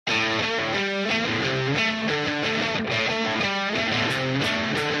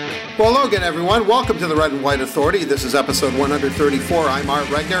Well, hello again, everyone. Welcome to the Red and White Authority. This is episode 134. I'm Art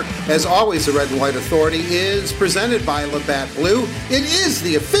Regner. As always, the Red and White Authority is presented by Labatt Blue. It is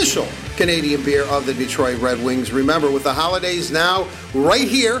the official Canadian beer of the Detroit Red Wings. Remember, with the holidays now right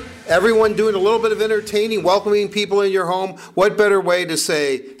here, everyone doing a little bit of entertaining, welcoming people in your home, what better way to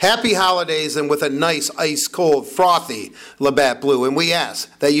say happy holidays than with a nice, ice-cold, frothy Labatt Blue? And we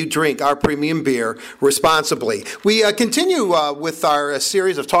ask that you drink our premium beer responsibly. We continue with our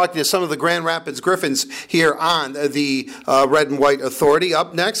series of talking to some of the Grand Rapids Griffins here on the Red and White Authority.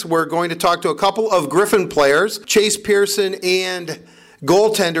 Up next, we're going to talk to a couple of Griffin players, Chase Pearson and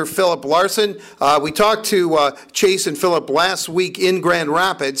goaltender Filip Larsson. We talked to Chase and Filip last week in Grand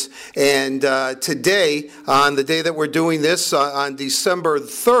Rapids, and today, on the day that we're doing this, on December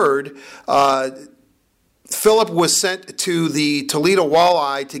 3rd, Filip was sent to the Toledo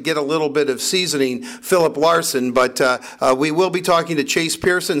Walleye to get a little bit of seasoning, Filip Larsson, but we will be talking to Chase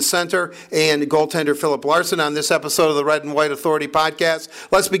Pearson, center, and goaltender Filip Larsson on this episode of the Red and White Authority podcast.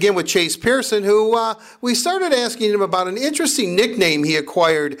 Let's begin with Chase Pearson, who we started asking him about an interesting nickname he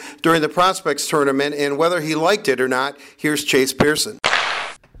acquired during the Prospects tournament and whether he liked it or not. Here's Chase Pearson.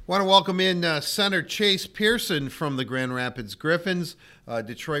 I want to welcome in center Chase Pearson from the Grand Rapids Griffins,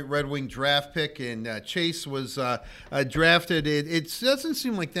 Detroit Red Wing draft pick, and Chase was drafted, it doesn't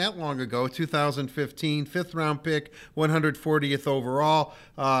seem like that long ago, 2015, fifth-round pick, 140th overall.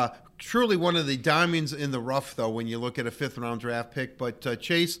 Truly one of the diamonds in the rough, though, when you look at a fifth-round draft pick. But,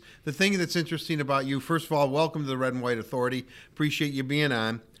 Chase, the thing that's interesting about you, first of all, welcome to the Red and White Authority, appreciate you being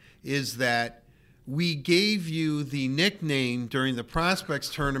on, is that we gave you the nickname during the Prospects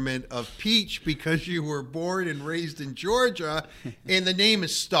tournament of Peach because you were born and raised in Georgia, and the name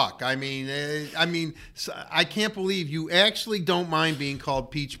is stuck. I mean, I can't believe you actually don't mind being called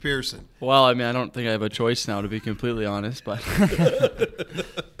Peach Pearson. Well, I mean, I don't think I have a choice now, to be completely honest, but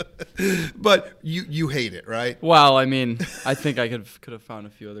but you hate it, right? Well, I mean, I think I could have found a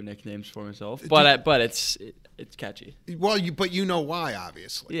few other nicknames for myself, but it's catchy. Well, but you know why,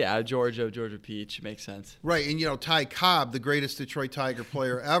 obviously. Yeah, Georgia Peach makes sense. Right, and Ty Cobb, the greatest Detroit Tiger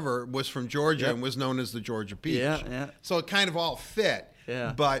player ever, was from Georgia Yep. and was known as the Georgia Peach. Yeah. So it kind of all fit.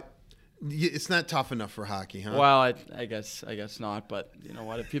 Yeah. But it's not tough enough for hockey, huh? Well, I guess not, but you know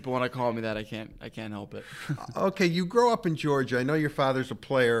what? If people want to call me that, I can't help it. Okay, you grow up in Georgia. I know your father's a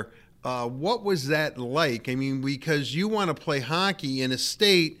player. What was that like? I mean, because you want to play hockey in a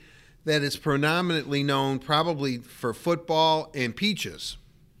state that is predominantly known probably for football and peaches.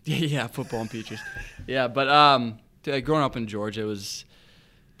 Yeah, football and peaches. Yeah, but growing up in Georgia, it was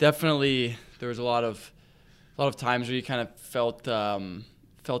definitely, there was a lot of times where you kind of felt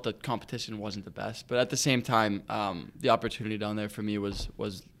that competition wasn't the best, but at the same time, the opportunity down there for me was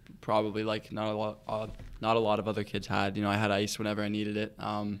probably like not a lot of other kids had. You know, I had ice whenever I needed it.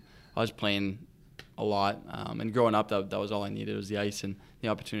 I was playing a lot, and growing up, that was all I needed, was the ice and the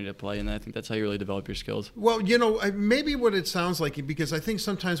opportunity to play, and I think that's how you really develop your skills. Well, maybe what it sounds like, because I think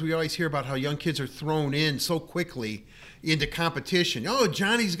sometimes we always hear about how young kids are thrown in so quickly into competition. Oh,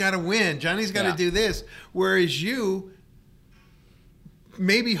 Johnny's got to win. Johnny's got to do this. Whereas you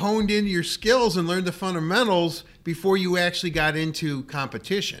maybe honed in your skills and learned the fundamentals before you actually got into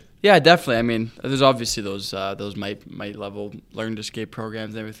competition. Yeah, definitely. I mean, there's obviously those might level learn to skate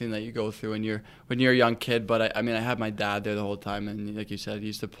programs and everything that you go through when you're a young kid. But I had my dad there the whole time, and like you said, he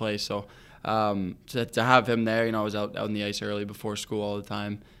used to play. So to have him there, I was out on the ice early before school all the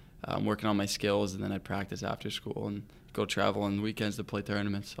time, working on my skills, and then I'd practice after school and go travel on weekends to play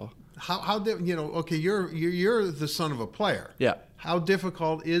tournaments. So okay, you're the son of a player. Yeah. How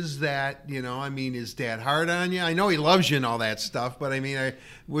difficult is that? Is Dad hard on you? I know he loves you and all that stuff, but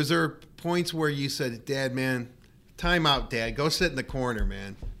was there points where you said, Dad, man, time out, Dad, go sit in the corner,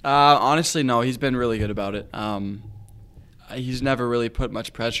 man? Honestly, no, he's been really good about it. He's never really put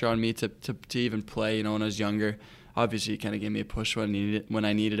much pressure on me to even play, when I was younger. Obviously, he kind of gave me a push when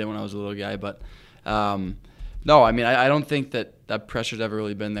I needed it when I was a little guy, but no, I don't think that pressure's ever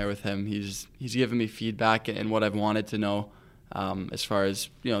really been there with him. He's given me feedback and what I've wanted to know. As far as,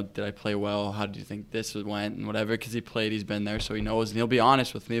 did I play well? How do you think this went and whatever? Because he played, he's been there, so he knows, and he'll be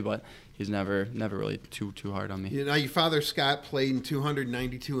honest with me, but he's never really too hard on me. Your father, Scott, played in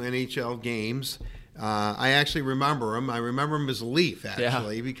 292 NHL games. I actually remember him. I remember him as a Leaf,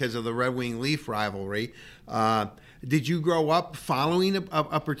 actually, because of the Red Wing Leaf rivalry. Did you grow up following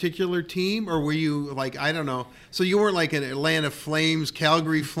a particular team, or were you I don't know, so you weren't like an Atlanta Flames,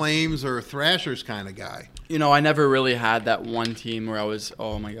 Calgary Flames, or Thrashers kind of guy? I never really had that one team where I was,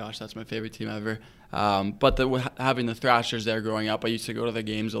 oh my gosh, that's my favorite team ever. But having the Thrashers there growing up, I used to go to the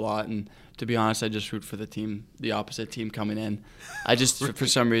games a lot, and to be honest, I just root for the opposite team coming in. I just, for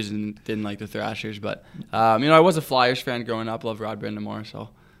some reason, didn't like the Thrashers. But, I was a Flyers fan growing up, loved Rod Brindamore, so...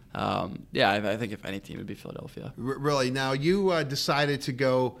 I think if any team, it would be Philadelphia. Really? Now, you decided to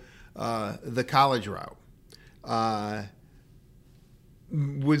go the college route.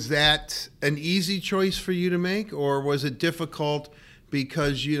 Was that an easy choice for you to make, or was it difficult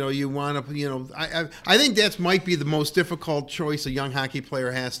because, you want to, I think that might be the most difficult choice a young hockey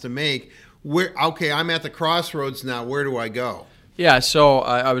player has to make. I'm at the crossroads now. Where do I go? Yeah, so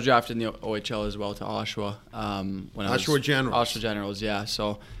I was drafted in the OHL as well to Oshawa. Oshawa Generals. Oshawa Generals, yeah.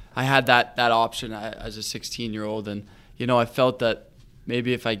 So I had that option as a 16-year-old, and I felt that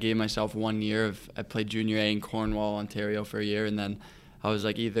maybe if I gave myself 1 year I played junior A in Cornwall, Ontario for a year, and then I was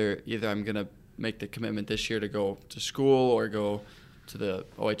like either I'm gonna make the commitment this year to go to school or go to the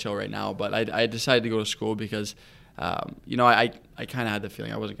OHL right now. But I decided to go to school because I kind of had the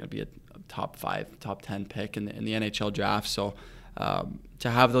feeling I wasn't gonna be a top 5, top 10 pick in the NHL draft. So to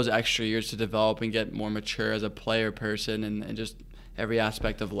have those extra years to develop and get more mature as a player person and just every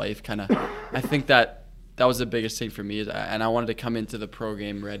aspect of life, I think that was the biggest thing for me, and I wanted to come into the pro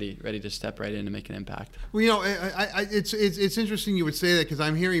game ready to step right in and make an impact. Well, it's interesting you would say that, because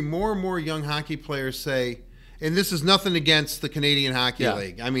I'm hearing more and more young hockey players say, and this is nothing against the Canadian Hockey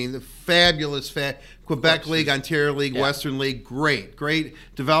League. I mean, the fabulous Quebec League, Ontario League, Western League, great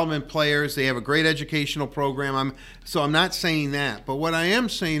development players. They have a great educational program. So I'm not saying that. But what I am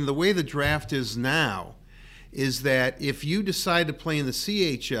saying, the way the draft is now, is that if you decide to play in the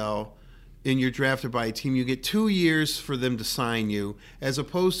CHL and you're drafted by a team, you get 2 years for them to sign you, as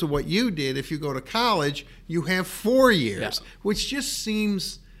opposed to what you did. If you go to college, you have 4 years, which just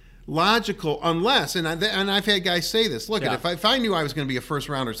seems logical, unless, and I've had guys say this, look, if I knew I was going to be a first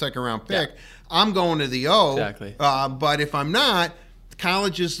round or second round pick, I'm going to the O. Exactly. But if I'm not,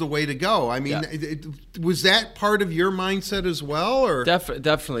 college is the way to go. I mean, was that part of your mindset as well? Or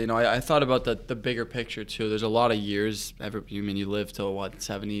Definitely. I thought about the bigger picture too. There's a lot of years. You live till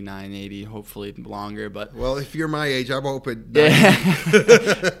 79, 80, hopefully longer. But well, if you're my age, I'm hoping. Yeah,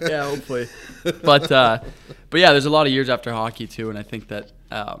 hopefully. But yeah, there's a lot of years after hockey too, and I think that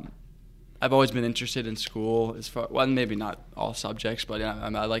I've always been interested in school. Maybe not all subjects, but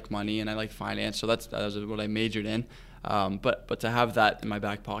I like money and I like finance, so that was what I majored in. But to have that in my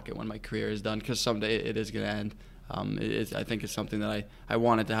back pocket when my career is done, because someday it is going to end, I think it's something that I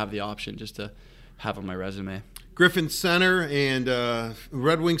wanted to have the option just to have on my resume. Griffin Center and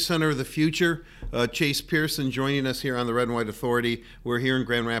Red Wing Center of the future. Chase Pearson joining us here on the Red and White Authority. We're here in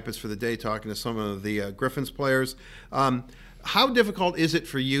Grand Rapids for the day talking to some of the Griffins players. How difficult is it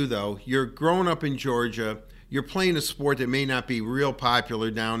for you, though? You're growing up in Georgia. You're playing a sport that may not be real popular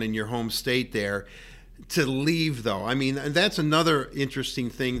down in your home state there. To leave, though, I mean, that's another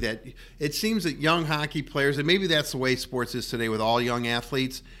interesting thing, that it seems that young hockey players, and maybe that's the way sports is today with all young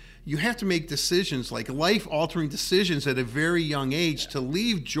athletes, you have to make decisions, like life-altering decisions at a very young age. To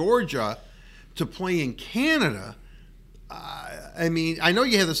leave Georgia to play in Canada, I mean, I know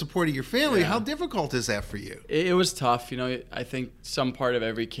you have the support of your family. How difficult is that for you? It was tough. I think some part of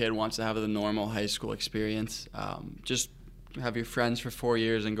every kid wants to have the normal high school experience. Just have your friends for 4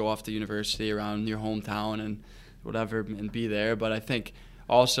 years and go off to university around your hometown and whatever and be there. But I think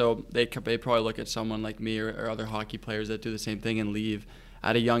also they probably look at someone like me or other hockey players that do the same thing and leave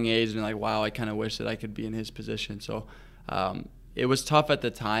at a young age and like, wow, I kind of wish that I could be in his position. So it was tough at the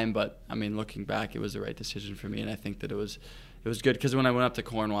time, but I mean, looking back, it was the right decision for me, and I think that it was good because when I went up to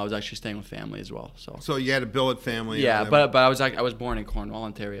Cornwall, I was actually staying with family as well. So you had a billet family. Yeah, but I was born in Cornwall,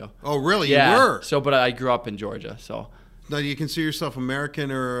 Ontario. Oh, really? Yeah. You were? So, but I grew up in Georgia, so. Now, do you consider yourself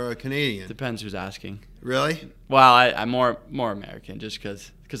American or Canadian? Depends who's asking. Really? Well, I'm more American just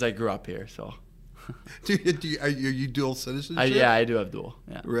because I grew up here. So. Are you dual citizenship? Yeah, I do have dual.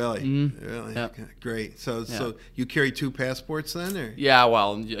 Yeah. Really? Mm-hmm. Really? Yep. Okay, great. So you carry 2 passports then, or? Yeah.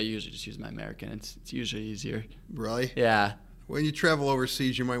 Well, I usually just use my American. It's usually easier. Really? Yeah. When you travel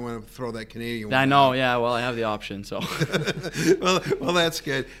overseas, you might want to throw that Canadian one. I know, yeah. Well, I have the option, so. well, that's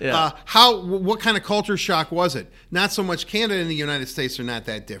good. Yeah. What kind of culture shock was it? Not so much Canada and the United States are not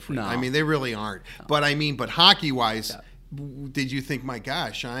that different. No. I mean, they really aren't. No. But hockey-wise, did you think, my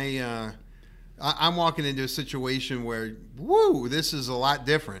gosh, I'm walking into a situation where, this is a lot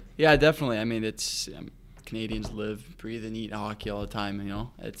different. Yeah, definitely. I mean, Canadians live, breathe, and eat hockey all the time.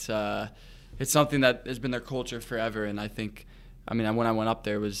 It's something that has been their culture forever, and I think. I mean, when I went up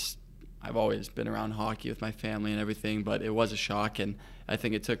there, I've always been around hockey with my family and everything, but it was a shock, and I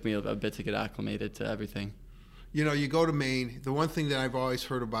think it took me a bit to get acclimated to everything. You know, you go to Maine. The one thing that I've always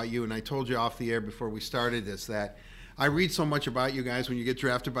heard about you, and I told you off the air before we started, is that I read so much about you guys when you get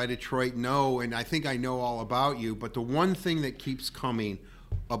drafted by Detroit. And I think I know all about you. But the one thing that keeps coming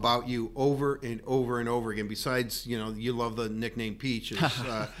about you over and over and over again, besides, you know, you love the nickname Peach,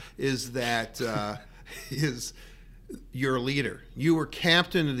 is that you're a leader. You were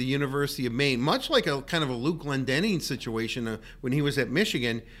captain of the University of Maine, much like a kind of a Luke Glendening situation when he was at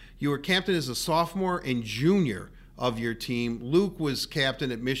Michigan. You were captain as a sophomore and junior of your team. Luke was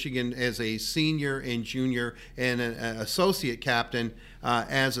captain at Michigan as a senior and junior, and an associate captain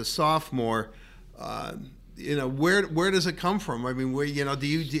as a sophomore. You know, where does it come from? I mean, do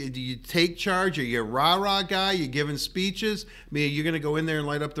you take charge? Are you a rah-rah guy? You giving speeches? I mean, are you going to go in there and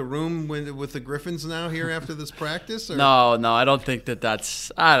light up the room with the Griffins now here after this practice? Or? No, I don't think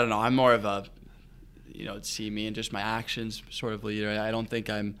that's. I don't know. I'm more of a, see me and just my actions sort of leader. I don't think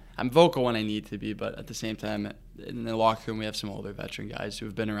I'm vocal when I need to be, but at the same time, in the locker room we have some older veteran guys who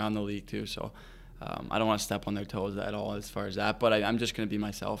have been around the league too. So I don't want to step on their toes at all as far as that. But I'm just going to be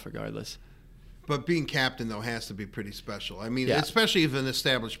myself regardless. But being captain, though, has to be pretty special. I mean, especially of an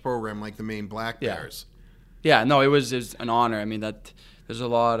established program like the Maine Black Bears. Yeah, no, it was an honor. I mean, there's a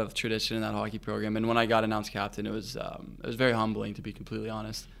lot of tradition in that hockey program. And when I got announced captain, it was very humbling, to be completely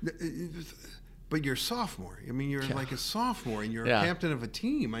honest. But you're a sophomore. I mean, you're like a sophomore, and you're a captain of a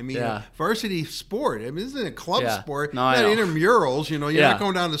team. I mean, varsity sport. I mean, this isn't a club sport. No, not intramurals. You're not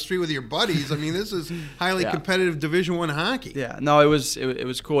going down the street with your buddies. I mean, this is highly competitive Division I hockey. Yeah, no, it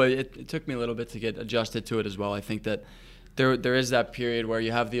was cool. It took me a little bit to get adjusted to it as well. I think that there is that period where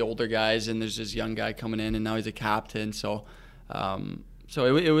you have the older guys, and there's this young guy coming in, and now he's a captain. So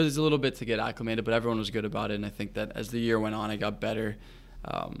it was a little bit to get acclimated, but everyone was good about it. And I think that as the year went on, I got better.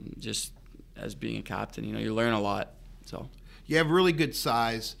 Just as being a captain, you learn a lot. So you have really good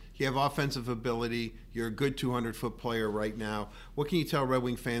size. You have offensive ability. You're a good 200-foot player right now. What can you tell Red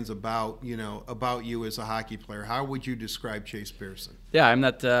Wing fans about you as a hockey player? How would you describe Chase Pearson? Yeah, I'm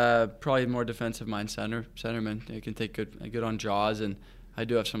that probably more defensive mind centerman. I can take good on jaws, and I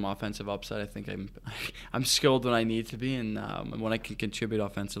do have some offensive upside. I think I'm skilled when I need to be, and when I can contribute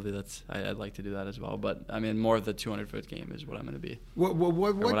offensively, I'd like to do that as well. But I mean, more of the 200-foot game is what I'm going to be.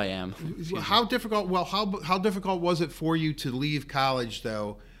 What I am. How difficult? Well, how difficult was it for you to leave college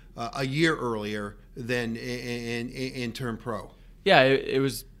though a year earlier than in turn pro? Yeah, it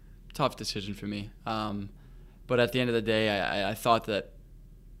was a tough decision for me. But at the end of the day, I thought that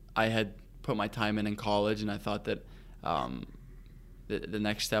I had put my time in college, and I thought that. The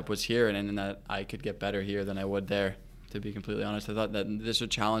next step was here, and that I could get better here than I would there, to be completely honest. I thought that this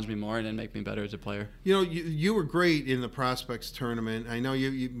would challenge me more and make me better as a player. You were great in the prospects tournament. I know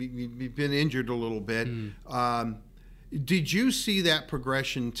you've been injured a little bit. Did you see that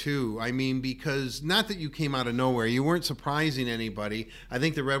progression too? I mean, because not that you came out of nowhere. You weren't surprising anybody. I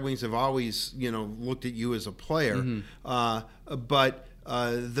think the Red Wings have always, looked at you as a player. But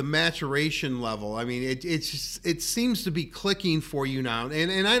the maturation level, I mean, it seems to be clicking for you now.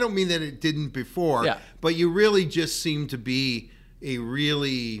 And I don't mean that it didn't before, but you really just seem to be a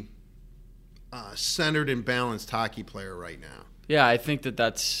really centered and balanced hockey player right now. Yeah, I think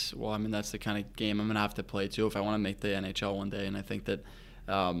that's the kind of game I'm going to have to play too if I want to make the NHL one day. And I think that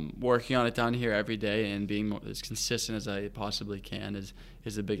working on it down here every day and being as consistent as I possibly can is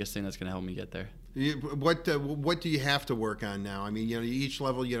the biggest thing that's going to help me get there. What do you have to work on now? I mean, each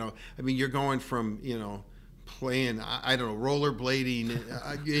level, I mean, you're going from, playing, I don't know,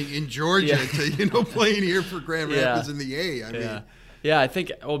 rollerblading in Georgia to, playing here for Grand Rapids in the A. I mean. Yeah, I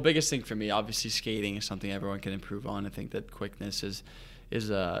think, biggest thing for me, obviously skating is something everyone can improve on. I think that quickness is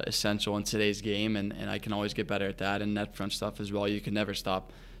essential in today's game, and I can always get better at that. And net front stuff as well. You can never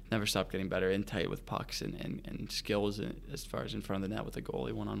stop getting better in tight with pucks and skills as far as in front of the net with the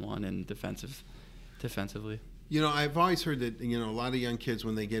goalie one-on-one and defensively. I've always heard that, a lot of young kids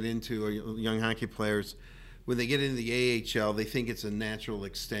when they get into, young hockey players, when they get into the AHL, they think it's a natural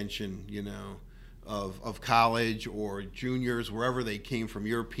extension, of college or juniors, wherever they came from,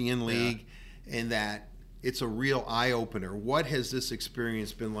 European League, and that it's a real eye-opener. What has this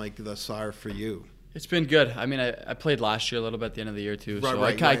experience been like thus far for you? It's been good. I mean, I played last year a little bit at the end of the year too,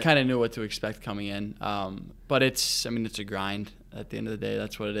 I kind of knew what to expect coming in. But it's a grind at the end of the day.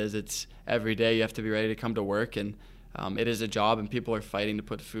 That's what it is. It's every day you have to be ready to come to work, and it is a job, and people are fighting to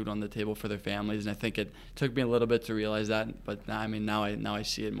put food on the table for their families. And I think it took me a little bit to realize that, but now I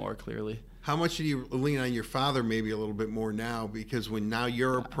see it more clearly. How much do you lean on your father maybe a little bit more now? Because now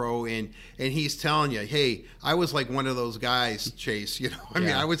you're a pro and he's telling you, hey, I was like one of those guys, Chase. I mean,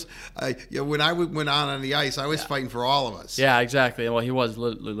 I was when I went out on the ice, I was fighting for all of us. Yeah, exactly. Well, he was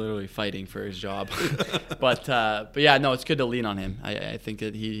literally fighting for his job. but yeah, no, it's good to lean on him. I think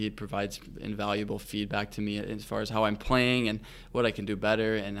that he provides invaluable feedback to me as far as how I'm playing and what I can do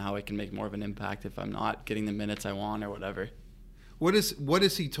better and how I can make more of an impact if I'm not getting the minutes I want or whatever. What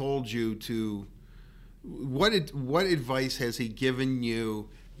has he told you to? What advice has he given you?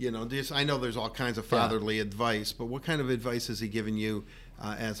 I know there's all kinds of fatherly advice, but what kind of advice has he given you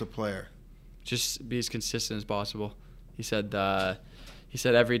as a player? Just be as consistent as possible. He said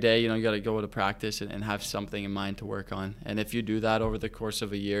every day, you got to go to practice and have something in mind to work on. And if you do that over the course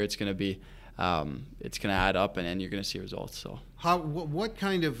of a year, it's going to add up, and you're going to see results. So what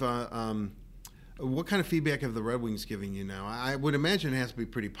kind of feedback have the Red Wings giving you now? I would imagine it has to be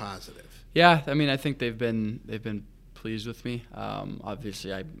pretty positive. Yeah, I mean, I think they've been pleased with me.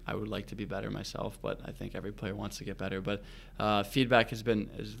 Obviously, I would like to be better myself, but I think every player wants to get better. But feedback is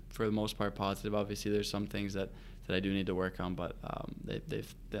for the most part positive. Obviously, there's some things that I do need to work on, but they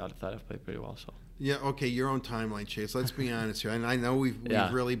thought I've played pretty well. So. Yeah, okay, your own timeline, Chase. Let's be honest here. And I know we've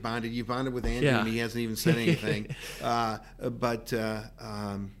really bonded. You bonded with Andy, and he hasn't even said anything.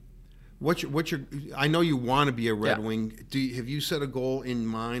 What's your? I know you want to be a Red Wing. Have you set a goal in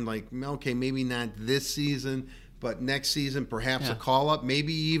mind? Like, okay, maybe not this season, but next season, perhaps a call up.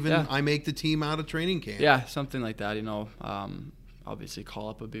 Maybe even I make the team out of training camp. Yeah, something like that. Obviously, call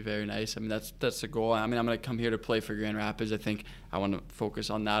up would be very nice. I mean, that's the goal. I mean, I'm going to come here to play for Grand Rapids. I think I want to focus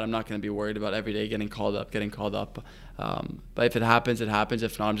on that. I'm not going to be worried about every day getting called up. But if it happens, it happens.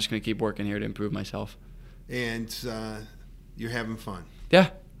 If not, I'm just going to keep working here to improve myself. And you're having fun. Yeah.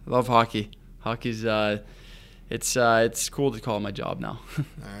 I love hockey. Hockey's it's cool to call it my job now. All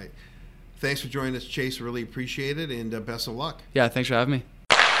right. Thanks for joining us, Chase. Really appreciate it, and best of luck. Yeah, thanks for having me.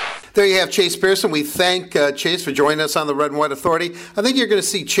 There you have Chase Pearson. We thank Chase for joining us on the Red and White Authority. I think you're going to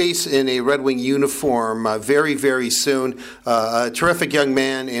see Chase in a Red Wing uniform very, very soon. A terrific young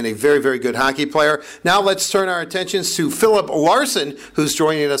man and a very, very good hockey player. Now let's turn our attentions to Filip Larsson, who's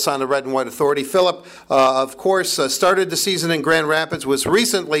joining us on the Red and White Authority. Filip, of course, started the season in Grand Rapids, was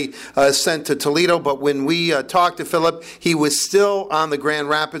recently sent to Toledo, but when we talked to Filip, he was still on the Grand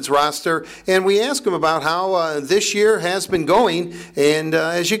Rapids roster, and we asked him about how this year has been going, and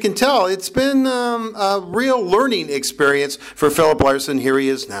as you can tell, it's been a real learning experience for Filip Larsson. Here he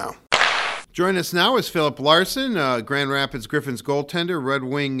is now. Joining us now is Filip Larsson, Grand Rapids Griffins goaltender, Red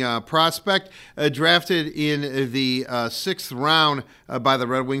Wing prospect, drafted in the 6th round by the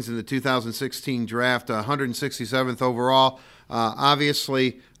Red Wings in the 2016 draft, 167th overall.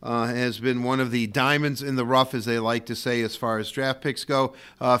 Obviously, has been one of the diamonds in the rough, as they like to say, as far as draft picks go.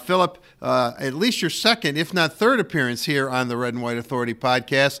 Filip, at least your second, if not third appearance here on the Red and White Authority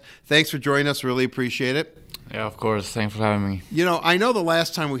podcast. Thanks for joining us. Really appreciate it. Yeah, of course. Thanks for having me. I know the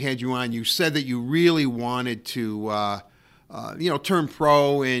last time we had you on, you said that you really wanted to turn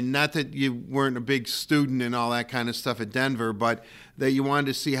pro, and not that you weren't a big student and all that kind of stuff at Denver, but that you wanted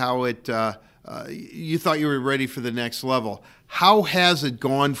to see how it you thought you were ready for the next level. How has it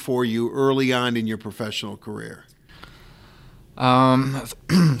gone for you early on in your professional career? I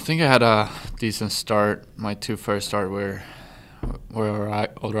think I had a decent start. My two first start were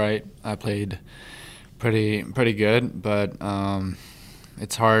all right. I played pretty good, but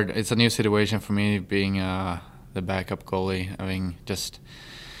it's hard. It's a new situation for me being the backup goalie. I mean, just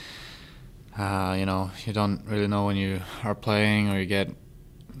you don't really know when you are playing, or you get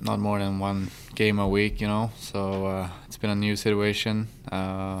not more than one game a week, So it's been a new situation,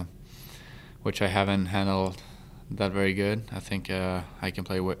 which I haven't handled that very good. I think I can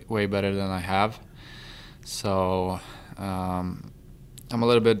play way better than I have. So I'm a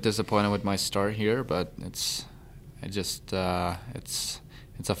little bit disappointed with my start here, but it's a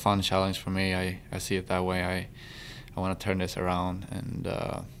fun challenge for me. I see it that way. I want to turn this around and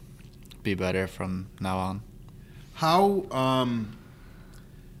be better from now on.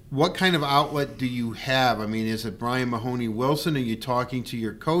 What kind of outlet do you have? I mean, is it Brian Mahoney-Wilson? Are you talking to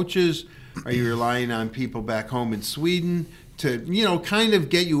your coaches? Are you relying on people back home in Sweden to, kind of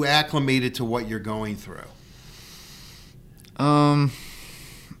get you acclimated to what you're going through? I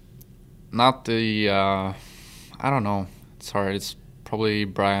don't know. It's hard. It's probably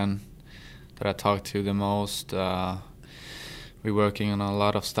Brian that I talk to the most. We're working on a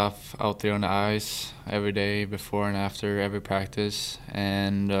lot of stuff out there on the ice every day, before and after every practice,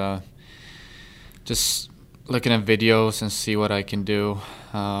 and just looking at videos and see what I can do.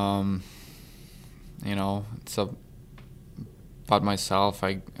 It's about myself.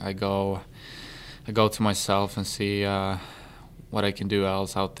 I go to myself and see what I can do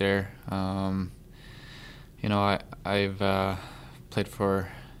else out there. I've played for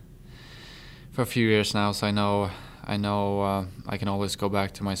a few years now, so I know I can always go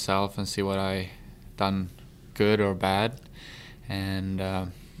back to myself and see what I done good or bad. And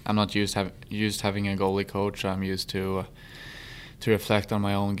I'm not used having a goalie coach. I'm used to reflect on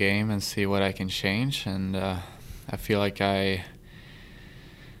my own game and see what I can change. And I feel like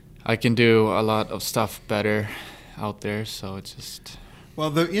I can do a lot of stuff better out there. So it's just. Well,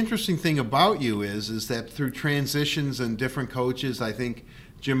 the interesting thing about you is that through transitions and different coaches, I think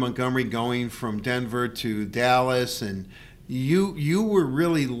Jim Montgomery going from Denver to Dallas, and you were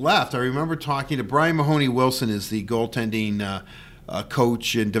really left. I remember talking to Brian Mahoney-Wilson, is the goaltending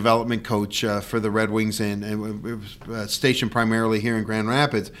coach and development coach for the Red Wings, and it was stationed primarily here in Grand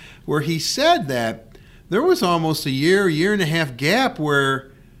Rapids, where he said that there was almost a year and a half gap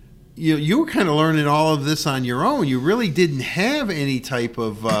where you were kind of learning all of this on your own. You really didn't have any type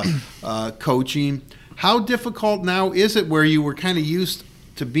of coaching. How difficult now is it, where you were kind of used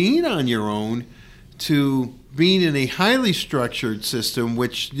to being on your own, to being in a highly structured system,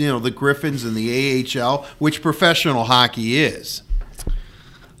 which, the Griffins and the AHL, which professional hockey is?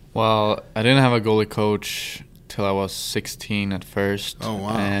 Well, I didn't have a goalie coach till I was 16 at first. Oh,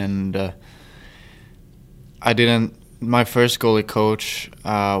 wow. And my first goalie coach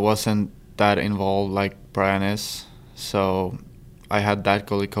wasn't that involved like Brian is. So I had that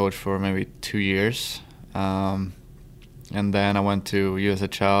goalie coach for maybe 2 years. And then I went to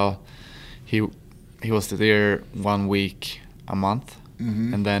USHL. He was there 1 week a month.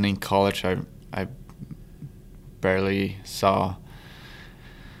 Mm-hmm. And then in college I barely saw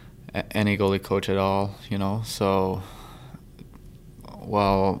any goalie coach at all, So,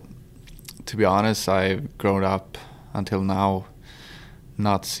 well, to be honest, I've grown up until now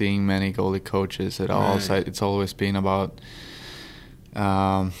not seeing many goalie coaches at all. Right. So it's always been about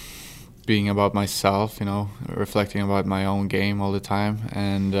being about myself, reflecting about my own game all the time.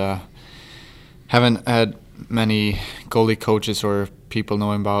 And haven't had many goalie coaches or people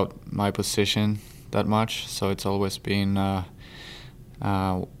knowing about my position that much. So it's always been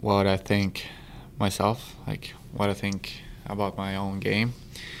what I think myself, like what I think about my own game.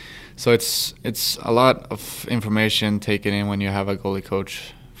 So it's a lot of information taken in when you have a goalie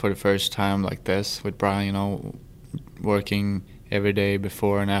coach for the first time like this with Brian, working every day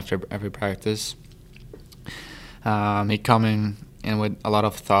before and after every practice. He coming in with a lot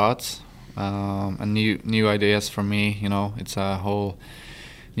of thoughts and new ideas for me. It's a whole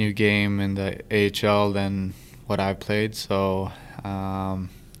new game in the AHL than what I played. So a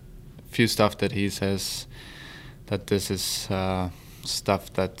few stuff that he says that this is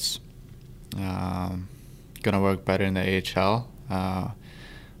stuff that's gonna work better in the AHL,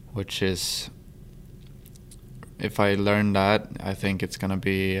 which is, if I learn that, I think it's gonna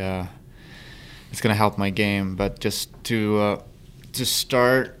be it's gonna help my game. But just to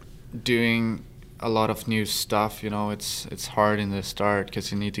start doing a lot of new stuff, it's hard in the start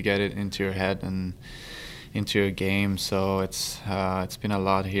because you need to get it into your head and into your game. So it's been a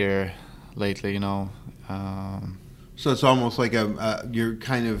lot here lately, So it's almost like you're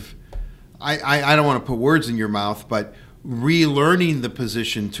kind of, I don't want to put words in your mouth, but relearning the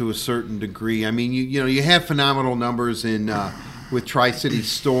position to a certain degree. I mean, you have phenomenal numbers in with Tri-City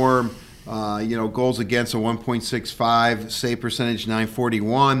Storm. Goals against a 1.65, save percentage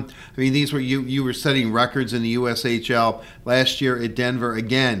 941. I mean, these were you were setting records in the USHL last year at Denver.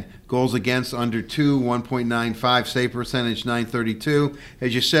 Again, goals against under 2, 1.95, save percentage 932.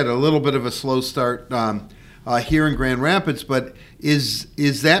 As you said, a little bit of a slow start here in Grand Rapids, but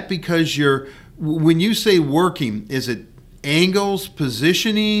is that because when you say working, is it angles,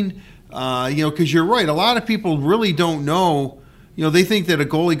 positioning? Because you're right, a lot of people really don't know. They think that a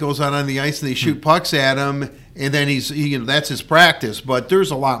goalie goes out on the ice and they shoot pucks at him, and then that's his practice. But there's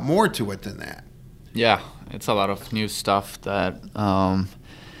a lot more to it than that. Yeah, it's a lot of new stuff that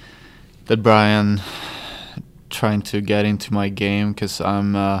Brian trying to get into my game, because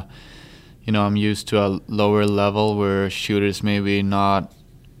I'm used to a lower level where shooters maybe not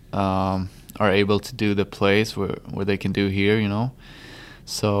are able to do the plays where they can do here.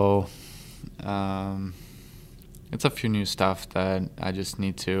 So. It's a few new stuff that I just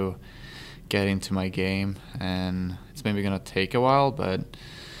need to get into my game, and it's maybe going to take a while, but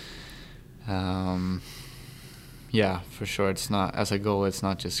yeah, for sure. It's not, as a goal, it's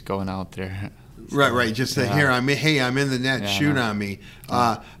not just going out there. Right. Just say, here, I'm in the net, shoot on me.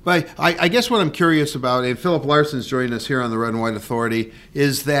 But I guess what I'm curious about, and Filip Larsson's joining us here on the Red and White Authority,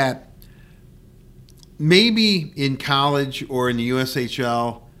 is that maybe in college or in the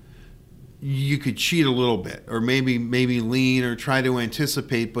USHL, you could cheat a little bit, or maybe lean or try to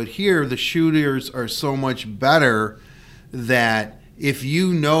anticipate. But here, the shooters are so much better that if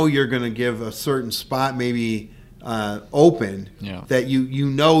you know you're going to give a certain spot maybe open, that you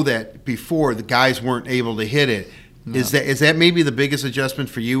know that before the guys weren't able to hit it. No. Is that maybe the biggest adjustment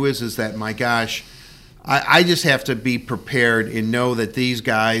for you? Is that, my gosh, I just have to be prepared and know that these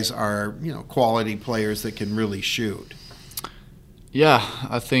guys are, quality players that can really shoot. Yeah,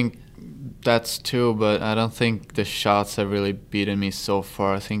 I think that's too, but I don't think the shots have really beaten me so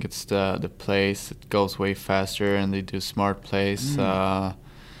far. I think it's the plays. It goes way faster, and they do smart plays.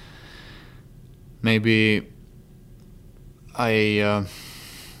 Maybe I,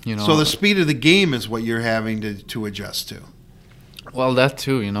 So the speed of the game is what you're having to adjust to. Well, that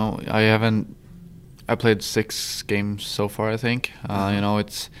too. I played 6 games so far, I think.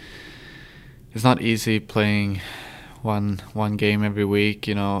 It's not easy playing one game every week.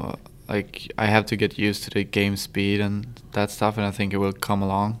 Like, I have to get used to the game speed and that stuff, and I think it will come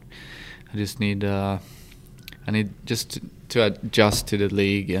along. I just need just to adjust to the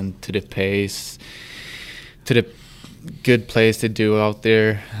league and to the pace, to the good plays they do out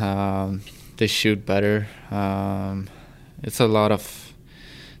there. They shoot better. It's a lot of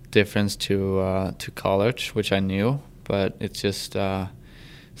difference to college, which I knew, but it's just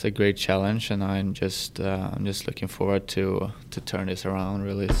it's a great challenge, and I'm just looking forward to turn this around,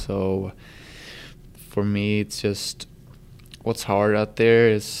 really. So for me, it's just what's hard out there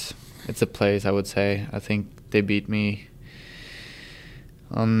it's a place, I would say. I think they beat me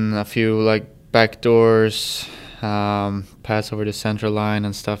on a few back doors, pass over the center line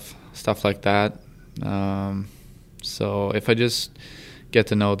and stuff like that. So if I just get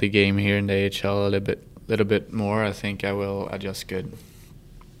to know the game here in the AHL a little bit more, I think I will adjust good.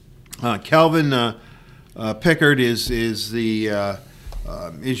 Calvin Pickard is your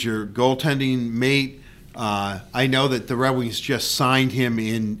goaltending mate. I know that the Red Wings just signed him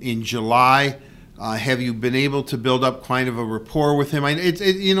in July. Have you been able to build up kind of a rapport with him?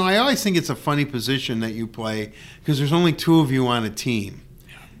 I always think it's a funny position that you play because there's only 2 of you on a team,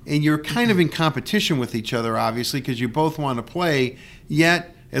 and you're kind of in competition with each other, obviously, because you both want to play.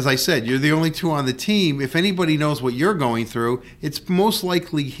 Yet, as I said, you're the only 2 on the team. If anybody knows what you're going through, it's most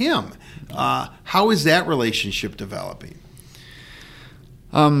likely him. How is that relationship developing?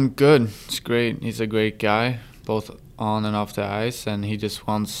 Good. It's great. He's a great guy, both on and off the ice, and he just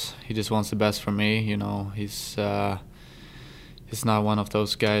wants the best for me. He's not one of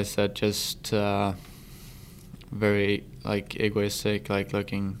those guys that just very egoistic,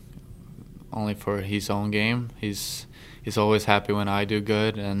 looking only for his own game. He's always happy when I do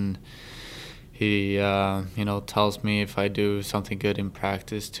good, and he tells me if I do something good in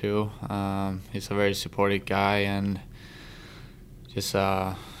practice too. He's a very supportive guy, and just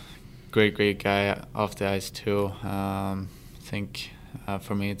a great guy off the ice too. I think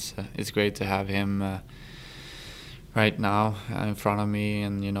for me it's great to have him right now in front of me,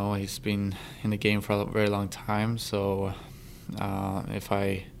 and he's been in the game for a very long time. So if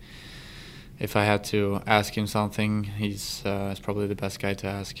I had to ask him something, he's probably the best guy to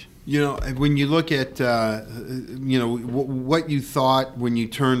ask. When you look at what you thought when you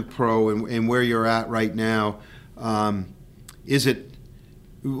turned pro and where you're at right now,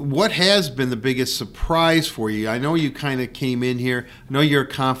 what has been the biggest surprise for you? I know you kind of came in here. I know you're a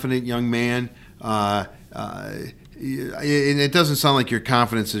confident young man, and it doesn't sound like your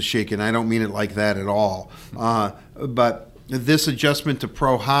confidence is shaken. I don't mean it like that at all. But this adjustment to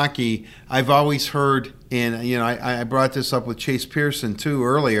pro hockey, I've always heard, and I brought this up with Chase Pearson too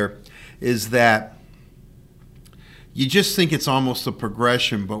earlier, is that you just think it's almost a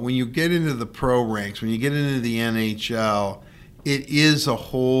progression, but when you get into the pro ranks, when you get into the NHL, it is a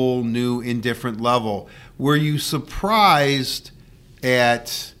whole new and different level. Were you surprised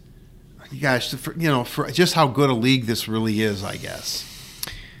at, for just how good a league this really is, I guess?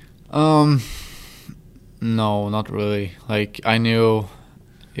 No, not really. I knew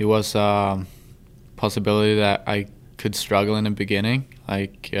it was a possibility that I could struggle in the beginning.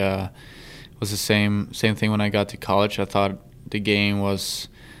 It was the same thing when I got to college. I thought the game was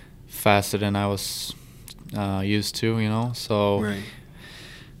faster than I was used to, So right.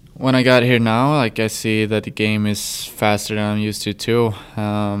 When I got here now, I see that the game is faster than I'm used to too.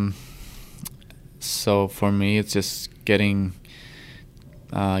 So for me, it's just getting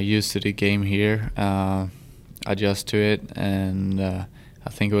used to the game here, adjust to it, and I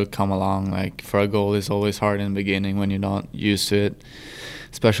think it will come along. For a goal, it's always hard in the beginning when you're not used to it,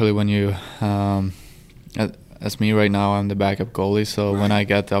 especially when you as me right now. I'm the backup goalie, so when I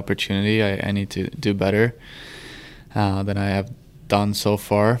get the opportunity, I need to do better than I have done so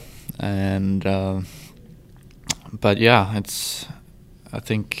far. And but yeah, I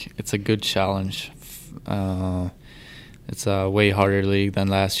think it's a good challenge. It's a way harder league than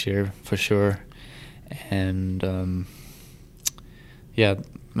last year for sure, and yeah,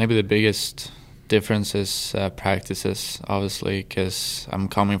 maybe the biggest difference is practices, obviously, because I'm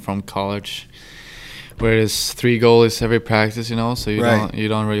coming from college where there's 3 goalies every practice, so you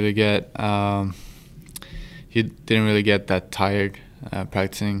don't really get you didn't really get that tired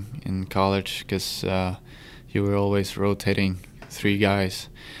practicing in college because you were always rotating 3 guys.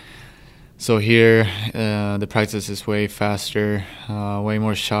 So here the practice is way faster, way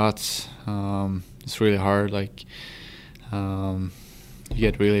more shots. It's really hard, like you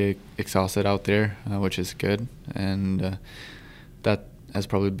get really exhausted out there, which is good, and that has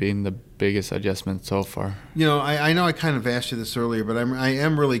probably been the biggest adjustment so far. I know I kind of asked you this earlier, but I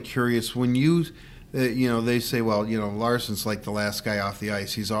am really curious. When you, they say, well, Larsson's like the last guy off the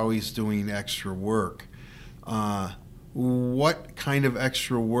ice. He's always doing extra work. What kind of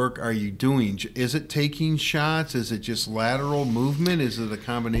extra work are you doing? Is it taking shots? Is it just lateral movement? Is it a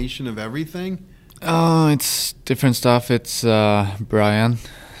combination of everything? It's different stuff. It's Brian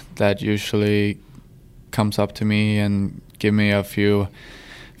that usually comes up to me and give me a few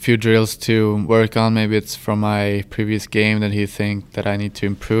drills to work on. Maybe it's from my previous game that he think that I need to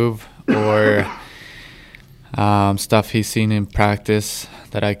improve, or stuff he's seen in practice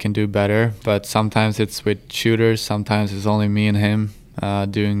that I can do better. But sometimes it's with shooters, sometimes it's only me and him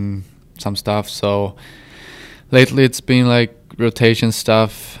doing some stuff. So lately it's been like rotation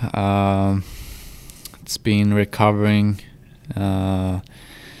stuff. It's been recovering.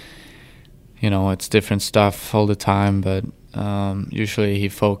 It's different stuff all the time, but usually he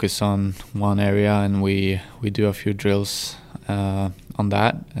focuses on one area and we do a few drills on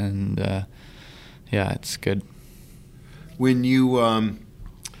that, and yeah, it's good. When you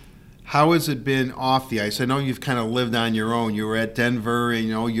how has it been off the ice? I know you've kind of lived on your own. You were at Denver,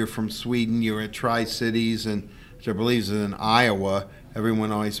 you're from Sweden. You were at Tri-Cities, which I believe is in Iowa.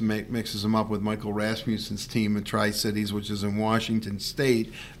 Everyone always mixes them up with Michael Rasmussen's team at Tri-Cities, which is in Washington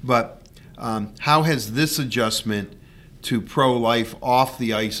State. But how has this adjustment to pro life off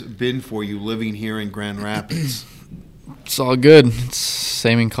the ice been for you living here in Grand Rapids? It's all good. It's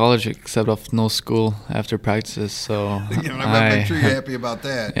same in college, except of no school after practices. So I'm sure you're happy about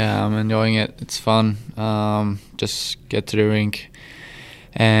that. Yeah, I'm enjoying it. It's fun. Just get to the rink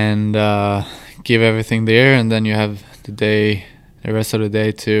and give everything there, and then you have the rest of the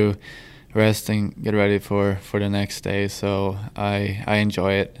day to rest and get ready for the next day. So I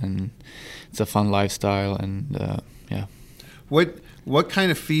enjoy it, and it's a fun lifestyle, and yeah. What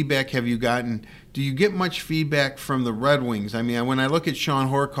kind of feedback have you gotten? Do you get much feedback from the Red Wings? I mean, when I look at Sean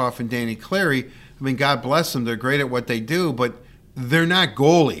Horkoff and Danny Clary, I mean, God bless them, they're great at what they do, but they're not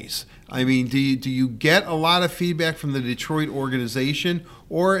goalies. I mean, do you get a lot of feedback from the Detroit organization,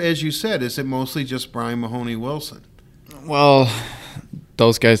 or as you said, is it mostly just Brian Mahoney-Wilson? Well,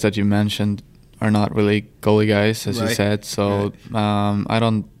 those guys that you mentioned are not really goalie guys, as you said, so I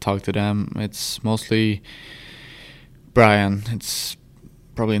don't talk to them. It's mostly Brian. It's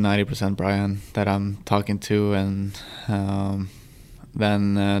probably 90% Brian that I'm talking to, and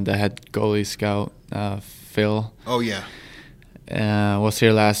then the head goalie scout, Phil. Oh, yeah. Was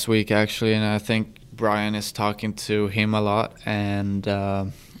here last week, actually, and I think Brian is talking to him a lot, and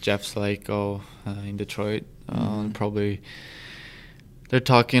Jeff Slako in Detroit. Probably they're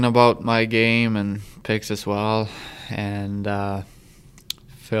talking about my game and picks as well, and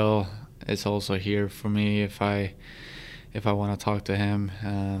Phil is also here for me if I want to talk to him.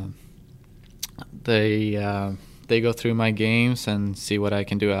 They go through my games and see what I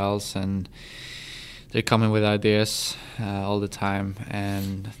can do else, and they're coming with ideas all the time,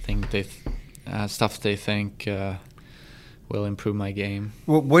 and I think stuff they think will improve my game.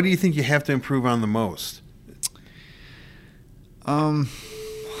 Well, what do you think you have to improve on the most?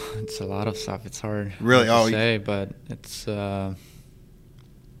 It's a lot of stuff. It's hard to say, but it's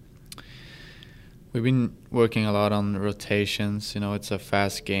we've been working a lot on rotations. It's a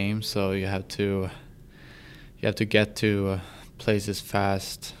fast game, so you have to get to places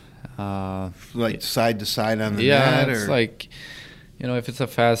fast. Like side to side on the net? Yeah, it's like, if it's a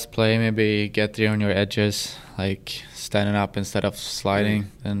fast play, maybe get there on your edges, like standing up instead of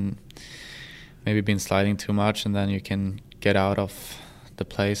sliding, and maybe been sliding too much, and then you can get out of the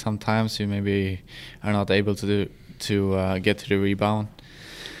play sometimes. You maybe are not able to get to the rebound.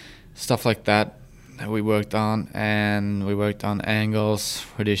 Stuff like that we worked on, and we worked on angles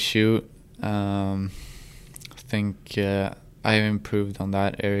where they shoot, think I have improved on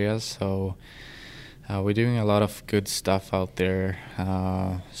that area. So we're doing a lot of good stuff out there.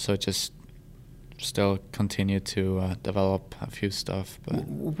 So just still continue to develop a few stuff. But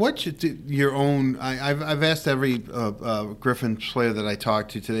what's your own? I've asked every Griffin player that I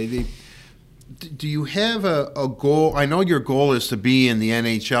talked to today. Do you have a goal? I know your goal is to be in the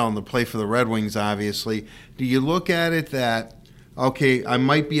NHL and to play for the Red Wings, obviously. Do you look at it that, okay, I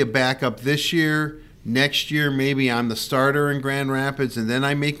might be a backup this year, next year maybe I'm the starter in Grand Rapids, and then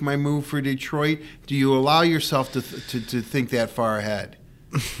I make my move for Detroit? Do you allow yourself to think that far ahead?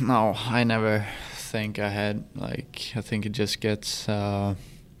 No, I never think ahead. Like, I think it just gets you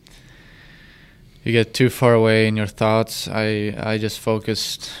get too far away in your thoughts. I just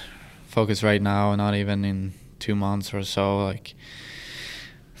focus right now, not even in 2 months or so, like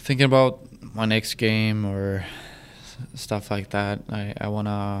thinking about my next game or stuff like that. I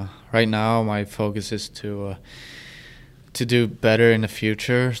wanna, right now my focus is to do better in the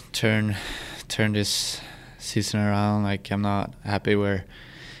future, turn this season around. Like, I'm not happy where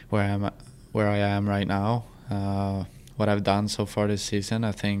I am right now. What I've done so far this season,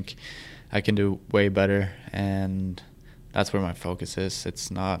 I think I can do way better, and that's where my focus is. It's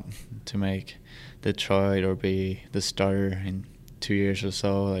not to make Detroit or be the starter in 2 years or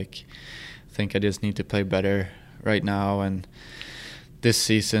so. Like, I think I just need to play better right now and this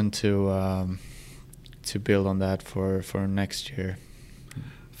season to build on that for next year.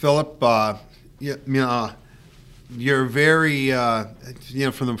 Filip, you're very,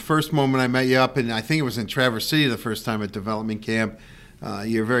 from the first moment I met you up, and I think it was in Traverse City the first time at development camp,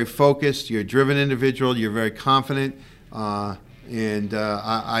 you're very focused, you're a driven individual, you're very confident. And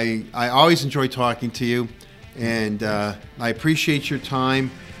I always enjoy talking to you, and I appreciate your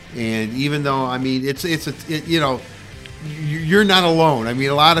time. And even though, I mean, you're not alone. I mean,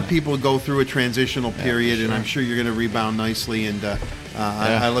 a lot of people go through a transitional period, sure. And I'm sure you're going to rebound nicely. And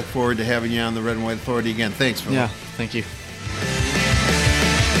I look forward to having you on the Red and White Authority again. Thanks, Filip. Yeah, thank you.